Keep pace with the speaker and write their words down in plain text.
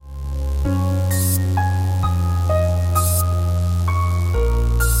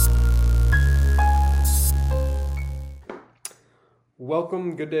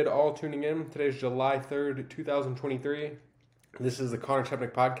Welcome, good day to all tuning in. Today's July 3rd, 2023. This is the Connor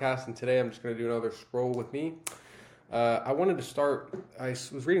Chepnick podcast, and today I'm just going to do another scroll with me. I wanted to start, I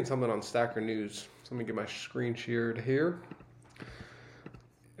was reading something on Stacker News, so let me get my screen shared here.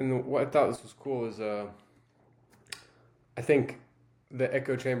 And what I thought this was cool is I think the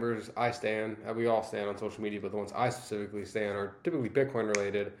echo chambers I stand, we all stand on social media, but the ones I specifically stand are typically Bitcoin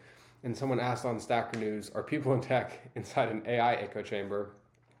related. And someone asked on Stacker News, are people in tech inside an AI echo chamber?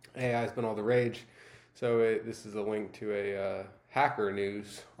 AI has been all the rage. So this is a link to a Hacker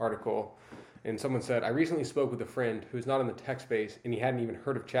News article. And someone said, I recently spoke with a friend who is not in the tech space and he hadn't even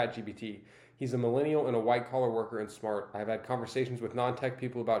heard of ChatGPT. He's a millennial and a white-collar worker and smart. I've had conversations with non-tech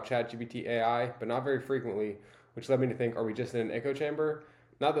people about ChatGPT AI, but not very frequently, which led me to think, are we just in an echo chamber?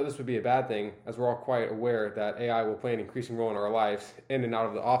 Not that this would be a bad thing, as we're all quite aware that AI will play an increasing role in our lives, in and out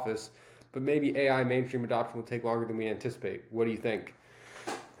of the office, but maybe AI mainstream adoption will take longer than we anticipate. What do you think?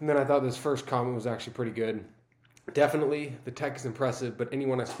 And then I thought this first comment was actually pretty good. Definitely, the tech is impressive, but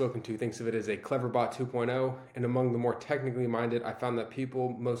anyone I've spoken to thinks of it as a clever bot 2.0, and among the more technically minded, I found that people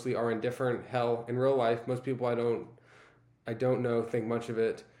mostly are indifferent. Hell, in real life, most people I don't know think much of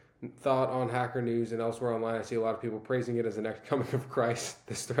it. Thought on Hacker News and elsewhere online, I see a lot of people praising it as the next coming of Christ,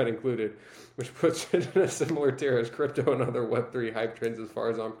 this thread included, which puts it in a similar tier as crypto and other Web3 hype trends as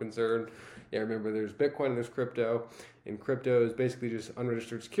far as I'm concerned. Yeah, remember there's Bitcoin and there's crypto, and crypto is basically just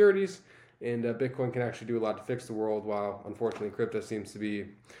unregistered securities, and Bitcoin can actually do a lot to fix the world, while unfortunately crypto seems to be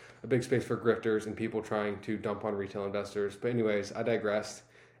a big space for grifters and people trying to dump on retail investors. But anyways, I digress.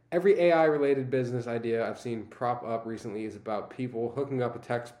 Every AI-related business idea I've seen prop up recently is about people hooking up a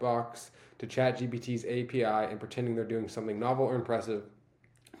text box to ChatGPT's API and pretending they're doing something novel or impressive,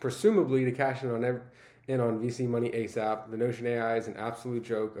 presumably to cash in on VC money ASAP. The notion AI is an absolute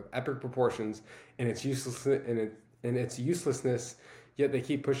joke of epic proportions, and its uselessness. Yet they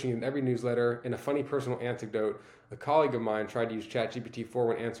keep pushing it in every newsletter. In a funny personal anecdote, a colleague of mine tried to use ChatGPT-4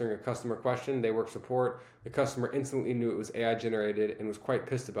 when answering a customer question. They work support. The customer instantly knew it was AI generated and was quite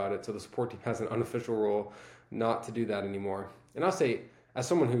pissed about it. So the support team has an unofficial rule not to do that anymore. And I'll say, as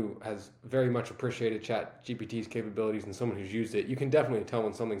someone who has very much appreciated ChatGPT's capabilities and someone who's used it, you can definitely tell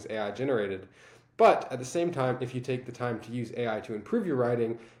when something's AI generated. But at the same time, if you take the time to use AI to improve your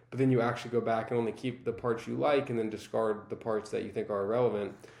writing, but then you actually go back and only keep the parts you like and then discard the parts that you think are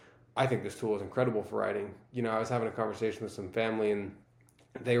irrelevant, I think this tool is incredible for writing. You know, I was having a conversation with some family and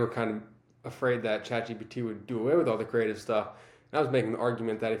they were kind of afraid that ChatGPT would do away with all the creative stuff. And I was making the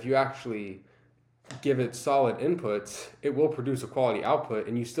argument that if you actually give it solid inputs, it will produce a quality output,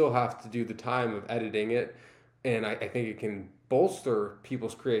 and you still have to do the time of editing it. And I think it can bolster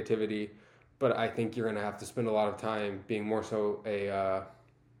people's creativity, but I think you're going to have to spend a lot of time being more so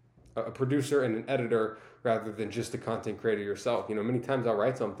a producer and an editor rather than just a content creator yourself. You know, many times I'll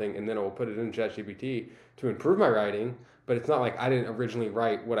write something and then I will put it in ChatGPT to improve my writing, but it's not like I didn't originally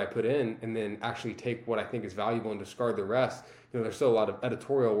write what I put in and then actually take what I think is valuable and discard the rest. You know, there's still a lot of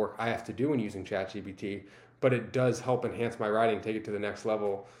editorial work I have to do when using ChatGPT, but it does help enhance my writing, take it to the next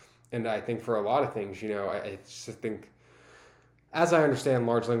level. And I think for a lot of things, you know, I just think, as I understand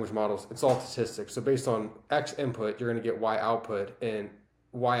large language models, it's all statistics. So based on X input, you're going to get Y output, and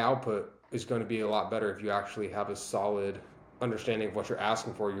Y output is going to be a lot better if you actually have a solid understanding of what you're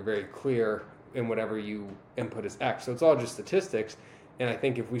asking for. You're very clear in whatever you input as X. So it's all just statistics. And I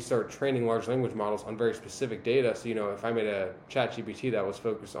think if we start training large language models on very specific data, so, you know, if I made a chat GPT that was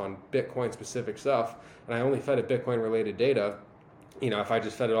focused on Bitcoin specific stuff, and I only fed it Bitcoin related data, you know, if I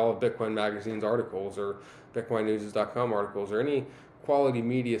just fed it all of Bitcoin Magazine's articles or BitcoinNews.com articles or any quality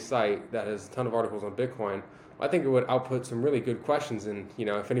media site that has a ton of articles on Bitcoin, I think it would output some really good questions. And, you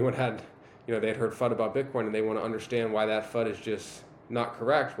know, if anyone had, you know, they had heard FUD about Bitcoin and they want to understand why that FUD is just not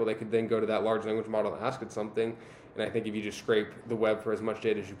correct, well, they could then go to that large language model and ask it something. And I think if you just scrape the web for as much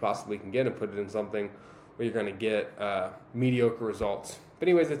data as you possibly can get and put it in something, well, you're going to get mediocre results. But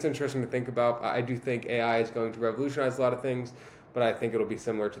anyways, it's interesting to think about. I do think AI is going to revolutionize a lot of things, but I think it'll be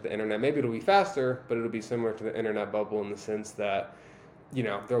similar to the internet. Maybe it'll be faster, but it'll be similar to the internet bubble in the sense that, you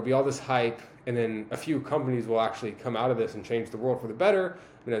know, there'll be all this hype, and then a few companies will actually come out of this and change the world for the better.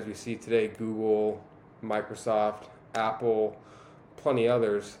 And as we see today, Google, Microsoft, Apple, plenty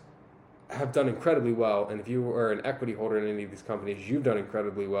others have done incredibly well. And if you are an equity holder in any of these companies, you've done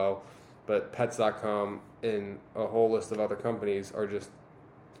incredibly well. But Pets.com and a whole list of other companies are just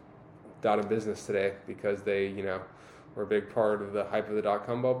out of business today because they, you know, were a big part of the hype of the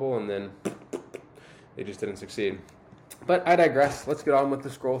dot-com bubble, and then they just didn't succeed. But I digress. Let's get on with the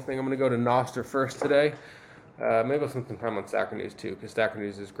scroll thing. I'm going to go to Nostr first today. Maybe I'll spend some time on Stacker News too, because Stacker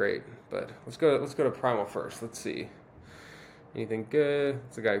News is great. But let's go to Primal first. Let's see. Anything good?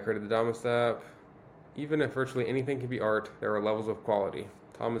 It's the guy who created the Damas app. Even if virtually anything can be art, there are levels of quality.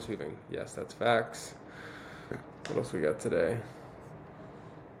 Thomas Hooving. Yes, that's facts. What else we got today?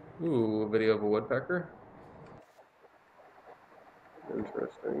 Ooh, a video of a woodpecker.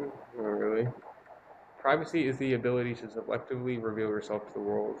 Interesting. Not really. Privacy is the ability to selectively reveal yourself to the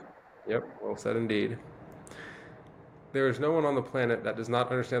world. Yep, well said indeed. There is no one on the planet that does not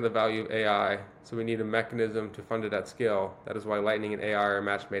understand the value of AI, so we need a mechanism to fund it at scale. That is why Lightning and AI are a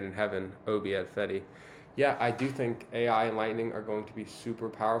match made in heaven. Obi at Fetty. Yeah, I do think AI and Lightning are going to be super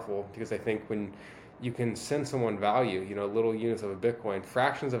powerful because I think when you can send someone value, little units of a Bitcoin,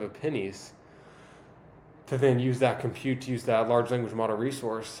 fractions of a pennies, to then use that compute to use that large language model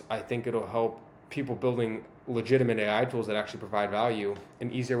resource, I think it'll help people building legitimate AI tools that actually provide value,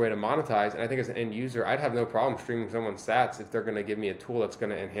 an easier way to monetize. And I think as an end user, I'd have no problem streaming someone's stats if they're going to give me a tool that's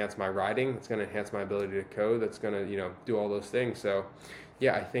going to enhance my writing, that's going to enhance my ability to code, that's going to do all those things. So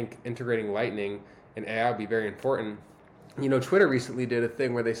yeah, I think integrating Lightning and AI would be very important. Twitter recently did a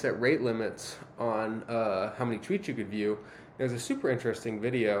thing where they set rate limits on how many tweets you could view. There's a super interesting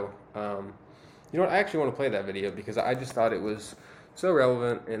video. You know what? I actually want to play that video because I just thought it was so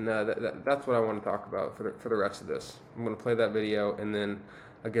relevant, and that's what I want to talk about for the rest of this. I'm going to play that video, and then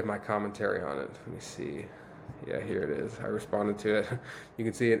I'll give my commentary on it. Let me see. Yeah, here it is. I responded to it. You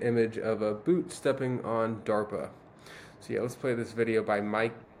can see an image of a boot stepping on DARPA. So yeah, let's play this video by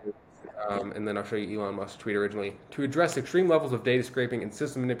Mike, and then I'll show you Elon Musk's tweet originally. To address extreme levels of data scraping and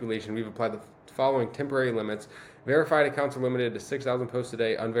system manipulation, we've applied the following temporary limits. Verified accounts are limited to 6,000 posts a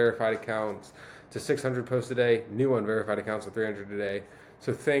day. Unverified accounts to 600 posts a day. New unverified accounts to 300 a day.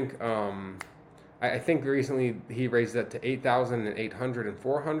 So I think recently he raised that to 8,000 and 800 and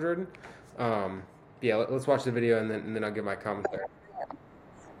 400. Yeah, let's watch the video and then I'll give my commentary.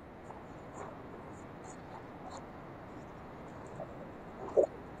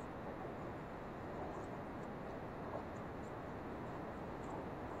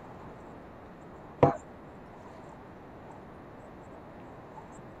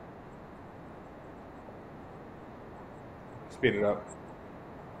 Speed it up.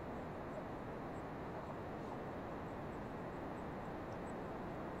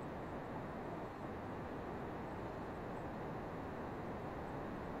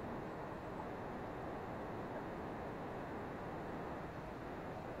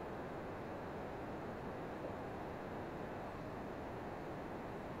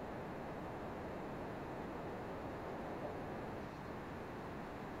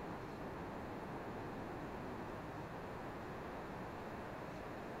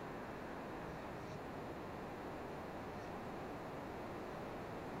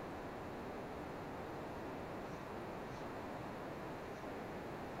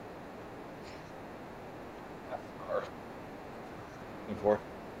 Before.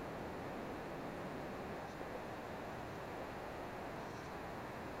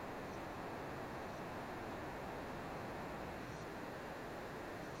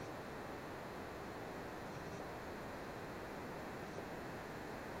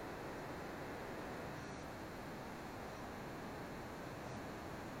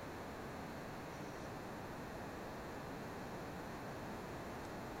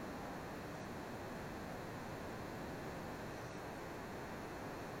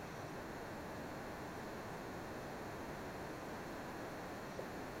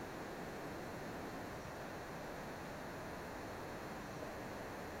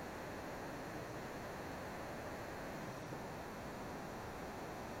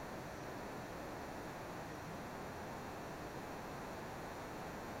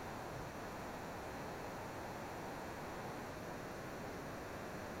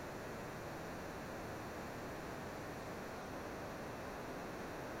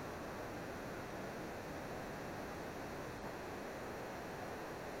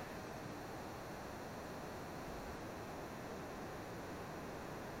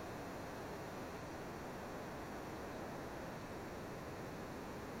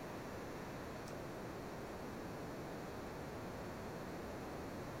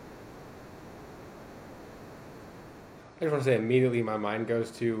 I just want to say immediately my mind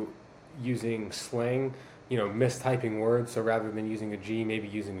goes to using slang, mistyping words. So rather than using a G, maybe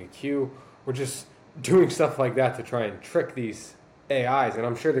using a Q, or just doing stuff like that to try and trick these AIs. And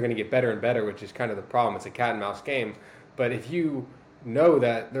I'm sure they're going to get better and better, which is kind of the problem. It's a cat and mouse game. But if you know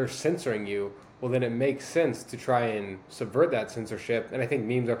that they're censoring you, well, then it makes sense to try and subvert that censorship. And I think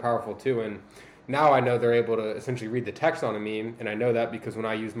memes are powerful too. And now I know they're able to essentially read the text on a meme. And I know that because when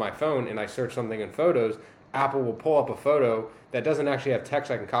I use my phone and I search something in photos, Apple will pull up a photo that doesn't actually have text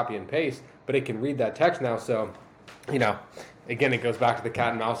I can copy and paste, but it can read that text now. So, again, it goes back to the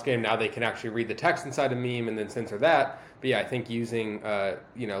cat and mouse game. Now they can actually read the text inside a meme and then censor that. But yeah, I think using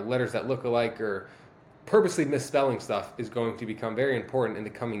letters that look alike or purposely misspelling stuff is going to become very important in the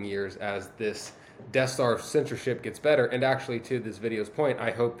coming years as this Death Star censorship gets better. And actually, to this video's point,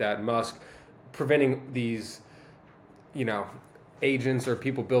 I hope that Musk preventing these, you know, agents or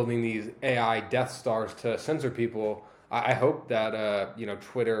people building these AI Death Stars to censor people. I hope that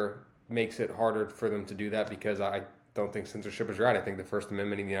Twitter makes it harder for them to do that, because I don't think censorship is right. I think the First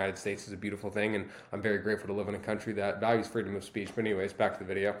Amendment in the United States is a beautiful thing, and I'm very grateful to live in a country that values freedom of speech. But anyways, back to the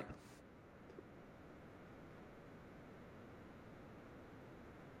video.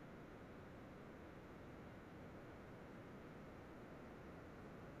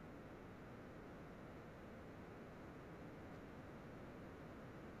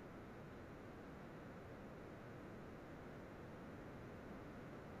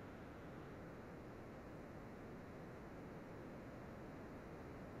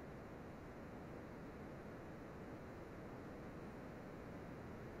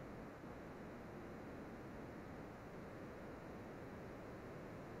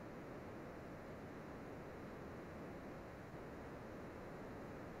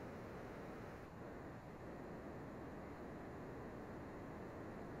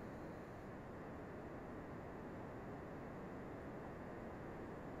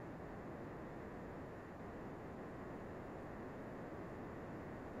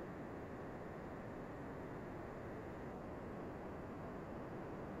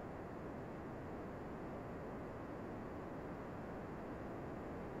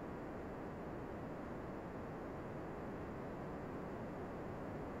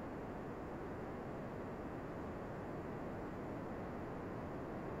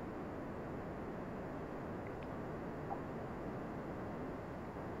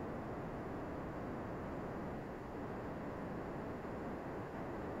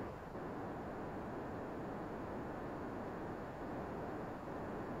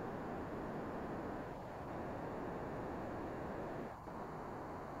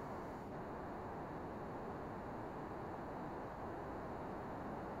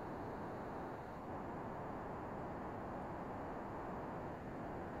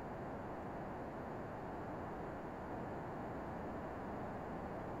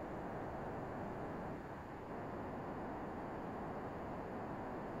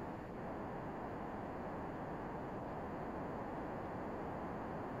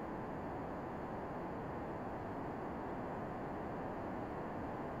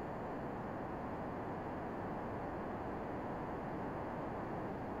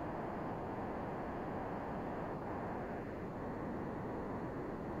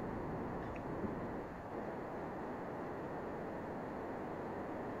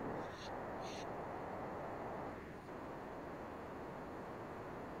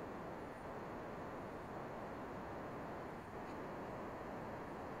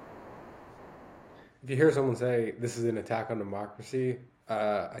 If you hear someone say this is an attack on democracy,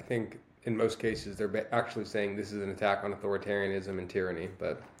 I think in most cases they're actually saying this is an attack on authoritarianism and tyranny.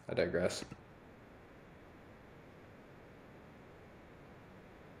 But I digress.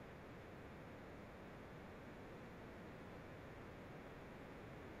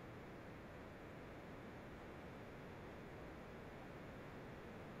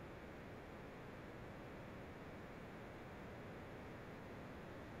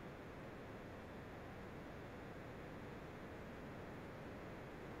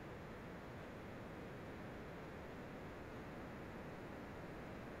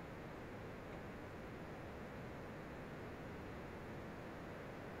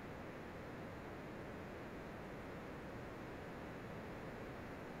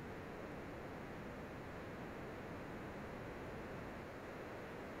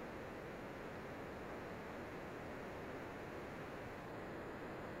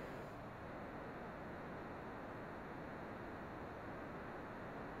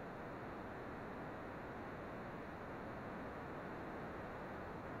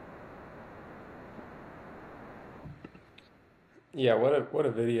 Yeah, what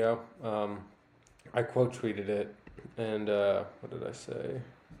a video. I quote tweeted it, and what did I say?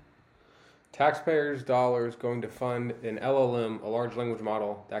 Taxpayers' dollars going to fund an LLM, a large language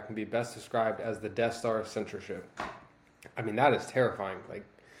model that can be best described as the Death Star censorship. I mean, that is terrifying. Like,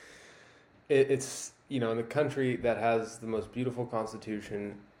 it's in the country that has the most beautiful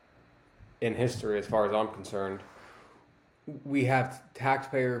constitution in history, as far as I'm concerned, we have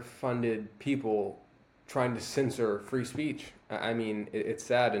taxpayer-funded people trying to censor free speech. I mean, it's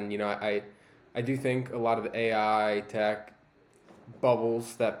sad, and I do think a lot of the AI tech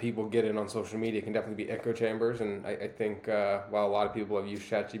bubbles that people get in on social media can definitely be echo chambers. And I think while a lot of people have used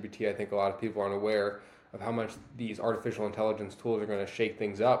ChatGPT, I think a lot of people aren't aware of how much these artificial intelligence tools are going to shake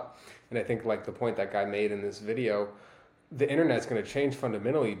things up. And I think, like the point that guy made in this video, the internet's going to change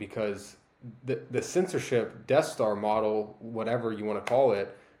fundamentally because the censorship Death Star model, whatever you want to call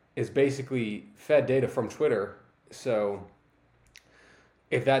it, is basically fed data from Twitter. So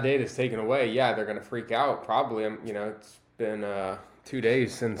if that data is taken away, yeah, they're going to freak out. Probably, it's been 2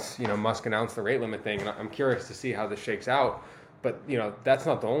 days since Musk announced the rate limit thing, and I'm curious to see how this shakes out. But that's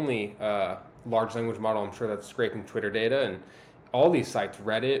not the only large language model. I'm sure that's scraping Twitter data, and all these sites: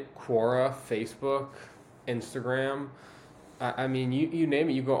 Reddit, Quora, Facebook, Instagram. I mean, you name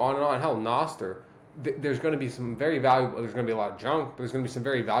it. You go on and on. Hell, Nostr. There's going to be some very valuable. There's going to be a lot of junk, but there's going to be some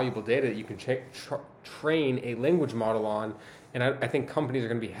very valuable data that you can train a language model on. And I think companies are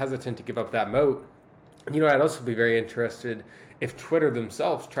going to be hesitant to give up that moat. I'd also be very interested if Twitter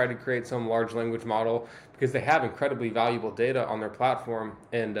themselves tried to create some large language model, because they have incredibly valuable data on their platform.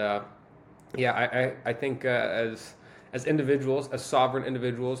 And I think as individuals, as sovereign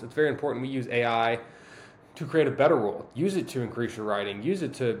individuals, it's very important we use AI to create a better world. Use it to increase your writing. Use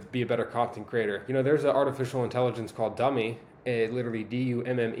it to be a better content creator. There's an artificial intelligence called Dummy, literally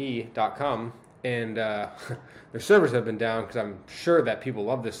dumme.com, and their servers have been down because I'm sure that people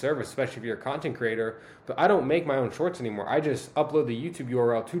love this service, especially if you're a content creator. But I don't make my own shorts anymore. I just upload the YouTube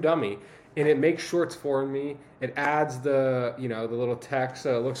URL to Dummy, and it makes shorts for me. It adds the the little text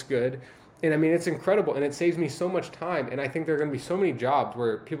so it looks good. And I mean, it's incredible, and it saves me so much time. And I think there are going to be so many jobs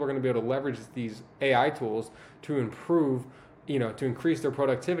where people are going to be able to leverage these AI tools to improve, to increase their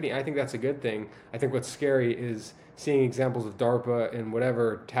productivity. I think that's a good thing. I think what's scary is seeing examples of DARPA and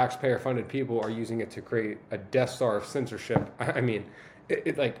whatever taxpayer-funded people are using it to create a Death Star of censorship. I mean,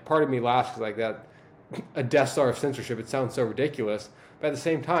 it like, part of me laughs like that. A Death Star of censorship, it sounds so ridiculous. But at the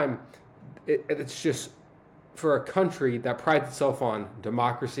same time, it's just, for a country that prides itself on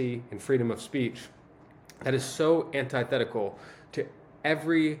democracy and freedom of speech, that is so antithetical to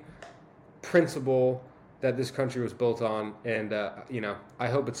every principle that this country was built on. And, I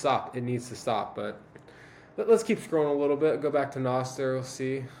hope it stops. It needs to stop. But let's keep scrolling a little bit. Go back to Nostr. We'll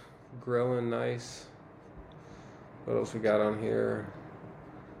see. Grilling, nice. What else we got on here?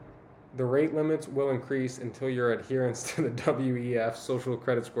 The rate limits will increase until your adherence to the WEF social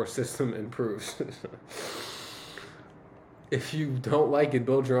credit score system improves. If you don't like it,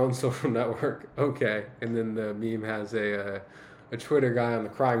 build your own social network. Okay. And then the meme has a Twitter guy on the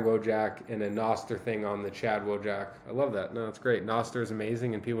crying Wojak and a Nostr thing on the Chad Wojak. I love that. No, it's great. Nostr is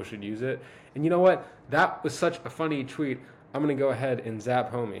amazing and people should use it. And you know what? That was such a funny tweet. I'm going to go ahead and zap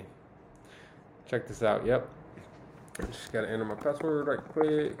homie. Check this out. Yep. I just got to enter my password right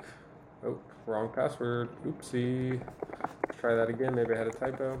quick. Oh, wrong password. Oopsie. Let's try that again. Maybe I had a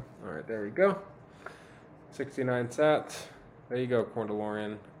typo. All right, there we go. 69 sats. There you go, Corn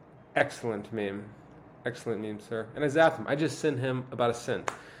DeLorean. Excellent meme. Excellent meme, sir. And I zapped him. I just sent him about a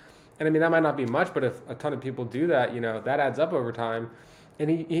cent. And I mean, that might not be much, but if a ton of people do that, that adds up over time. And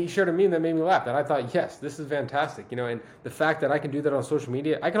he shared a meme that made me laugh. That I thought, yes, this is fantastic. And the fact that I can do that on social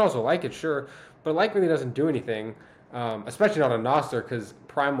media, I can also like it, sure. But like really doesn't do anything, especially not on Nostr, because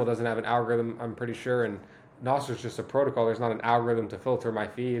Primal doesn't have an algorithm, I'm pretty sure. And Nostr is just a protocol. There's not an algorithm to filter my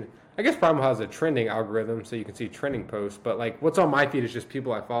feed. I guess Primal has a trending algorithm, so you can see trending posts. But like, what's on my feed is just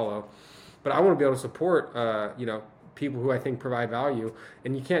people I follow. But I want to be able to support, people who I think provide value.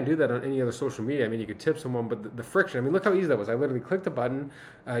 And you can't do that on any other social media. I mean, you could tip someone, but the friction. I mean, look how easy that was. I literally clicked a button,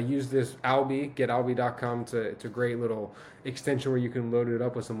 used this Alby, getalby.com. It's a great little extension where you can load it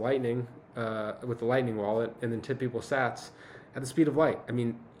up with some Lightning, with the Lightning wallet, and then tip people sats at the speed of light. I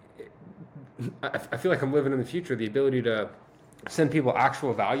mean, I feel like I'm living in the future. The ability to send people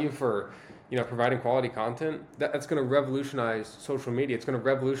actual value for providing quality content, that's going to revolutionize social media. It's going to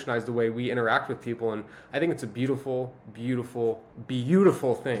revolutionize the way we interact with people, and I think it's a beautiful, beautiful,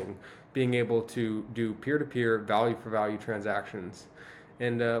 beautiful thing being able to do peer-to-peer, value-for-value transactions.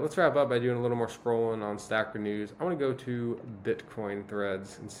 And let's wrap up by doing a little more scrolling on Stacker News. I want to go to Bitcoin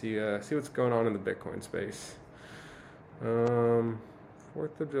threads and see what's going on in the Bitcoin space. 4th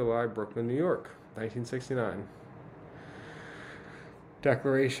of July, Brooklyn, New York, 1969.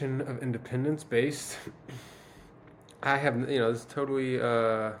 Declaration of Independence based. I have, this is totally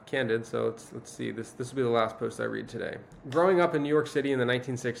candid, so let's see. This will be the last post I read today. Growing up in New York City in the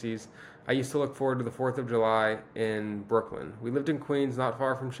 1960s, I used to look forward to the 4th of July in Brooklyn. We lived in Queens, not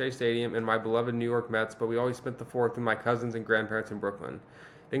far from Shea Stadium and my beloved New York Mets, but we always spent the 4th with my cousins and grandparents in Brooklyn.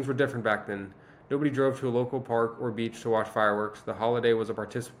 Things were different back then. Nobody drove to a local park or beach to watch fireworks. The holiday was a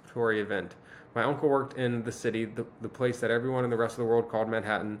participatory event. My uncle worked in the city, the place that everyone in the rest of the world called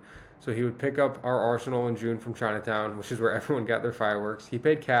Manhattan, so he would pick up our arsenal in June from Chinatown, which is where everyone got their fireworks. He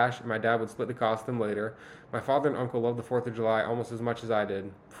paid cash, and my dad would split the cost with him later. My father and uncle loved the 4th of July almost as much as I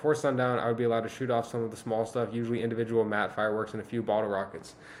did. Before sundown, I would be allowed to shoot off some of the small stuff, usually individual matte fireworks and a few bottle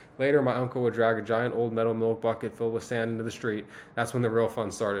rockets. Later, my uncle would drag a giant old metal milk bucket filled with sand into the street. That's when the real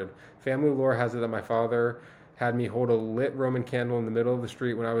fun started. Family lore has it that my father had me hold a lit Roman candle in the middle of the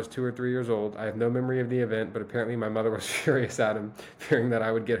street when I was 2 or 3 years old. I have no memory of the event, but apparently my mother was furious at him, fearing that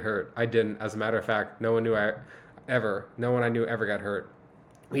I would get hurt. I didn't. As a matter of fact, no one I knew ever got hurt.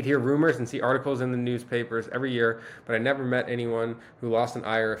 We'd hear rumors and see articles in the newspapers every year, but I never met anyone who lost an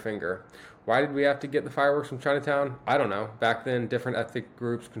eye or a finger. Why did we have to get the fireworks from Chinatown? I don't know. Back then, different ethnic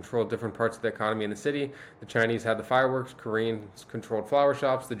groups controlled different parts of the economy in the city. The Chinese had the fireworks, Koreans controlled flower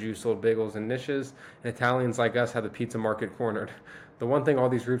shops, the Jews sold bagels and niches, and Italians like us had the pizza market cornered. The one thing all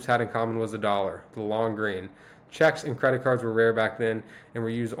these groups had in common was the dollar, the long green. Checks and credit cards were rare back then and were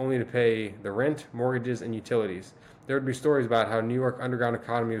used only to pay the rent, mortgages, and utilities. There would be stories about how New York underground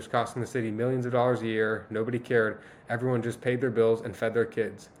economy was costing the city millions of dollars a year. Nobody cared. Everyone just paid their bills and fed their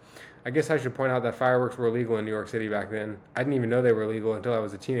kids. I guess I should point out that fireworks were illegal in New York City back then. I didn't even know they were illegal until I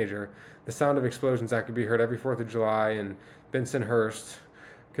was a teenager. The sound of explosions that could be heard every 4th of July in Bensonhurst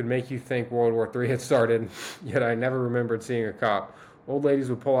could make you think World War III had started, yet I never remembered seeing a cop. Old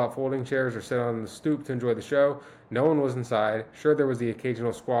ladies would pull out folding chairs or sit on the stoop to enjoy the show. No one was inside. Sure, there was the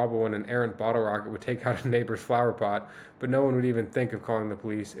occasional squabble when an errant bottle rocket would take out a neighbor's flower pot, but no one would even think of calling the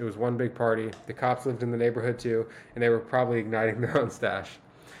police. It was one big party. The cops lived in the neighborhood too, and they were probably igniting their own stash.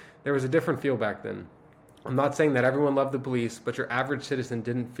 There was a different feel back then. I'm not saying that everyone loved the police, but your average citizen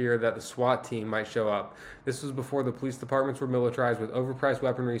didn't fear that the SWAT team might show up. This was before the police departments were militarized with overpriced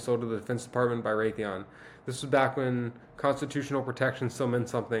weaponry sold to the Defense Department by Raytheon. This was back when constitutional protection still meant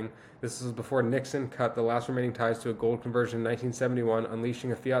something. This was before Nixon cut the last remaining ties to a gold conversion in 1971,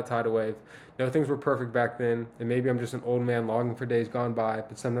 unleashing a fiat tidal wave. No things were perfect back then, and maybe I'm just an old man longing for days gone by,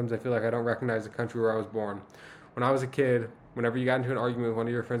 but sometimes I feel like I don't recognize the country where I was born. When I was a kid, whenever you got into an argument with one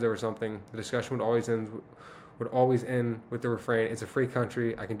of your friends over something, the discussion would always end with the refrain, "It's a free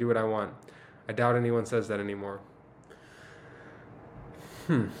country, I can do what I want." I doubt anyone says that anymore.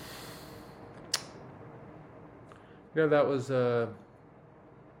 That was an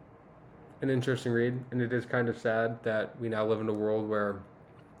interesting read, and it is kind of sad that we now live in a world where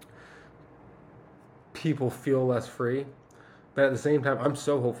people feel less free. But at the same time, I'm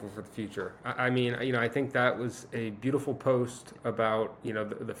so hopeful for the future. I think that was a beautiful post about,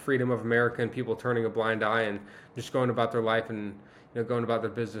 the freedom of America and people turning a blind eye and just going about their life and, going about their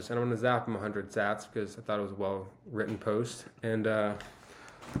business. And I'm going to zap them 100 sats because I thought it was a well-written post. And I'm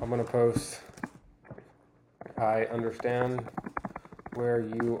going to post, I understand where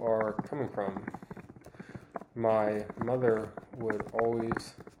you are coming from. My mother would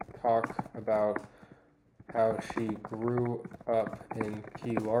always talk about how she grew up in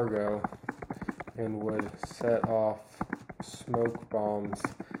Key Largo and would set off smoke bombs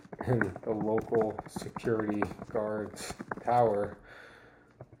in the local security guard's tower.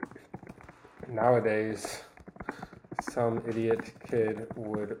 Nowadays, some idiot kid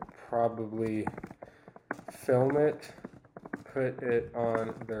would probably film it, put it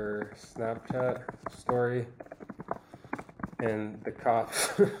on their Snapchat story, and the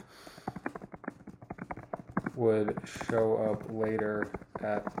cops would show up later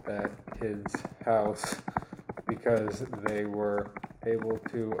at that kid's house because they were able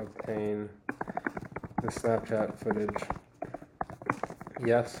to obtain the Snapchat footage.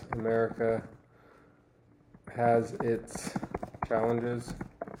 Yes, America has its challenges,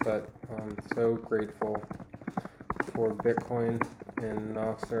 but I'm so grateful for Bitcoin and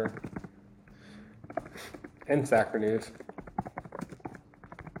Nostr and Sacra News.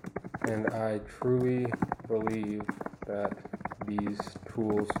 And I truly believe that these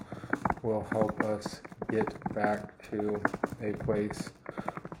tools will help us get back to a place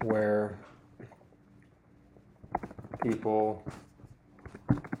where people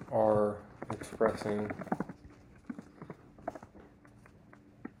are expressing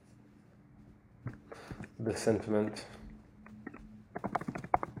the sentiment.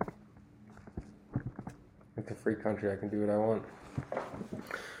 It's a free country, I can do what I want.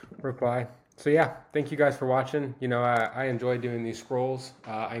 Reply. So yeah, thank you guys for watching. I enjoy doing these scrolls.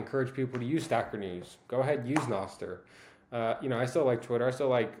 I encourage people to use Sacra News. Go ahead, use Nostr. I still like Twitter. I still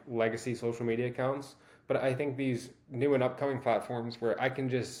like legacy social media accounts. But I think these new and upcoming platforms where I can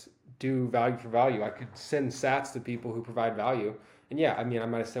just do value for value. I could send sats to people who provide value, And yeah, I mean, I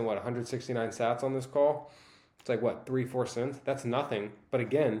might have sent, 169 sats on this call. It's like, 3-4 cents? That's nothing. But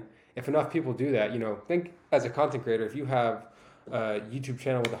again, if enough people do that, think as a content creator, if you have a YouTube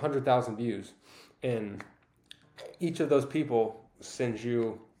channel with 100,000 views and each of those people sends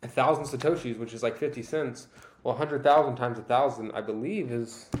you 1,000 Satoshis, which is like 50 cents. Well, 100,000 times 1,000, I believe,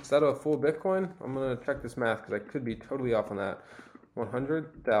 is that a full Bitcoin? I'm going to check this math because I could be totally off on that.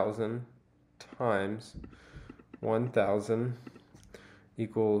 100,000 times 1,000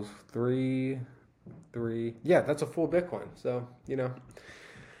 equals 3. Yeah, that's a full Bitcoin. So,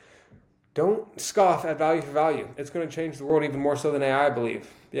 don't scoff at value for value. It's going to change the world even more so than AI, I believe.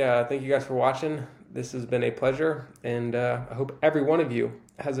 Yeah, thank you guys for watching. This has been a pleasure, and I hope every one of you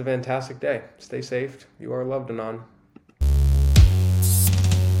has a fantastic day. Stay safe. You are loved, Anon.